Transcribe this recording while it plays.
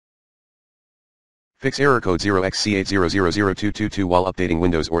Fix error code 0xC8000222 while updating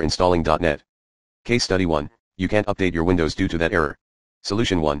Windows or installing .NET. Case Study 1, you can't update your Windows due to that error.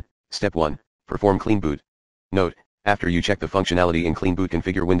 Solution 1, Step 1, perform clean boot. Note, after you check the functionality in clean boot,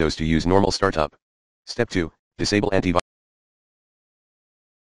 configure Windows to use normal startup. Step 2, disable antivirus.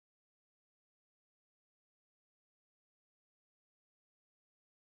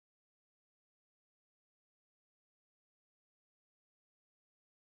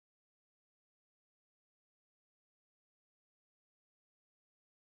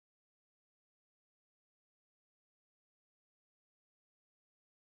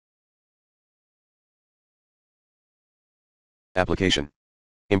 Application.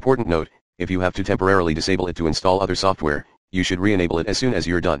 Important note, if you have to temporarily disable it to install other software, you should re-enable it as soon as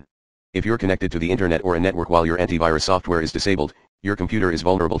you're done. If you're connected to the internet or a network while your antivirus software is disabled, your computer is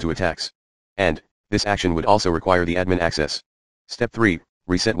vulnerable to attacks. And, this action would also require the admin access. Step 3,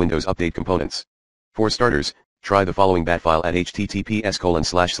 reset Windows Update components. For starters, try the following bat file at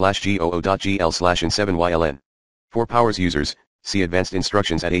https://goo.gl/n7yln. For powers users, see advanced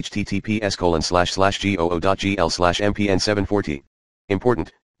instructions at https://goo.gl/mpn740.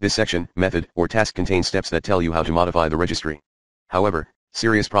 Important, this section, method, or task contains steps that tell you how to modify the registry. However,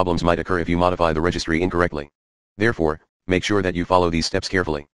 serious problems might occur if you modify the registry incorrectly. Therefore, make sure that you follow these steps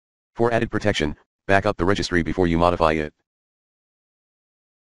carefully. For added protection, back up the registry before you modify it.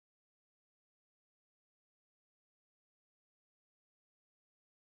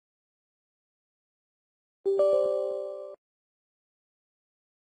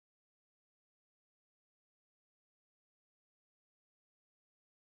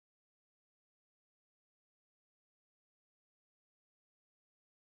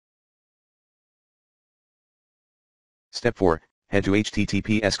 Step 4, head to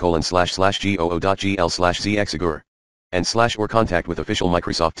https://goo.gl/0xC8000222 and / or contact with official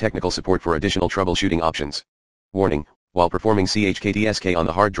Microsoft technical support for additional troubleshooting options. Warning, while performing chktsk on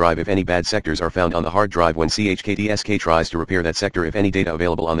the hard drive, if any bad sectors are found on the hard drive when chktsk tries to repair that sector, if any data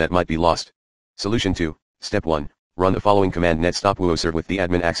available on that might be lost. Solution 2, Step 1, run the following command: net stop woocert with the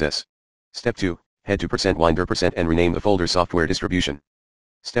admin access. Step 2, head to %winder% and rename the folder software distribution.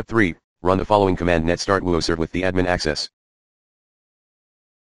 Step 3, run the following command: net start woocert with the admin access.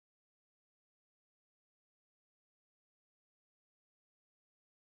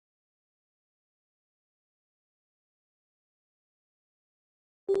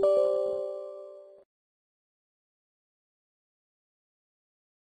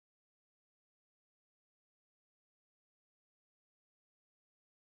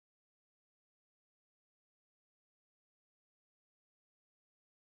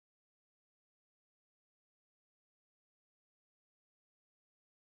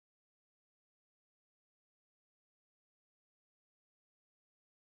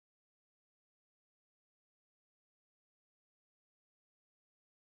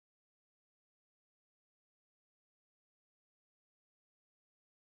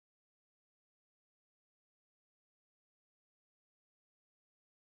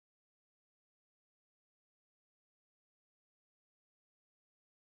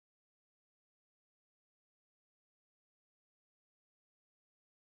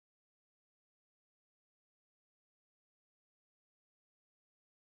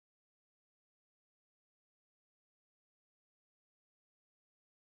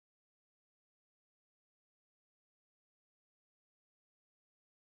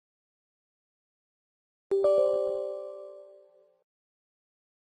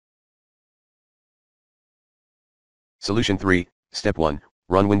 Solution 3, Step 1,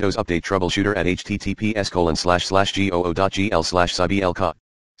 run Windows Update Troubleshooter at https://goo.gl/cybelca.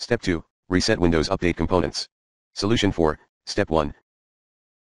 Step 2, reset Windows Update components. Solution 4, Step 1.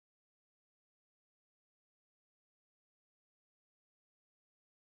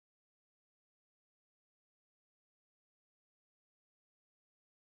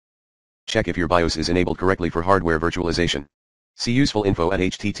 Check if your BIOS is enabled correctly for hardware virtualization. See useful info at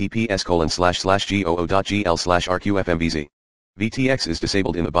https://goo.gl/rqfmbz. VTX is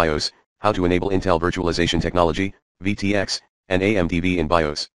disabled in the BIOS, how to enable Intel virtualization technology, VTX, and AMDV in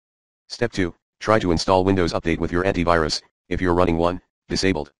BIOS. Step 2, try to install Windows Update with your antivirus, if you're running one,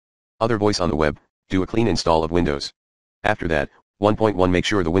 disabled. Other voice on the web, do a clean install of Windows. After that, 1.1 make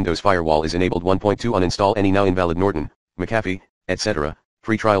sure the Windows firewall is enabled. 1.2 uninstall any now invalid Norton, McAfee, etc.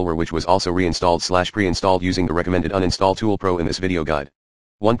 free trialware which was also reinstalled/pre-installed using the recommended uninstall tool pro in this video guide.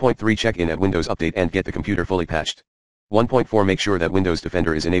 1.3 check in at Windows Update and get the computer fully patched. 1.4 make sure that Windows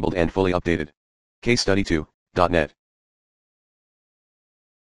Defender is enabled and fully updated. Case Study 2, .NET.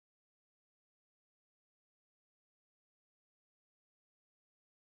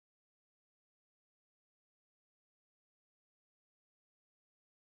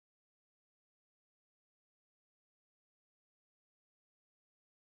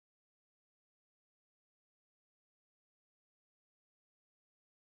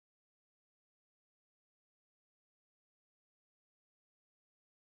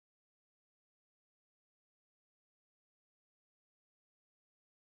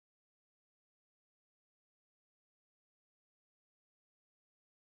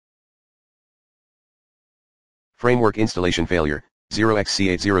 Framework installation failure,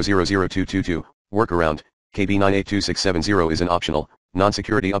 0xC8000222, workaround, KB982670 is an optional,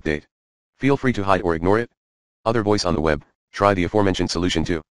 non-security update. Feel free to hide or ignore it. Other voice on the web, try the aforementioned solution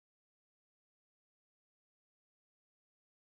too.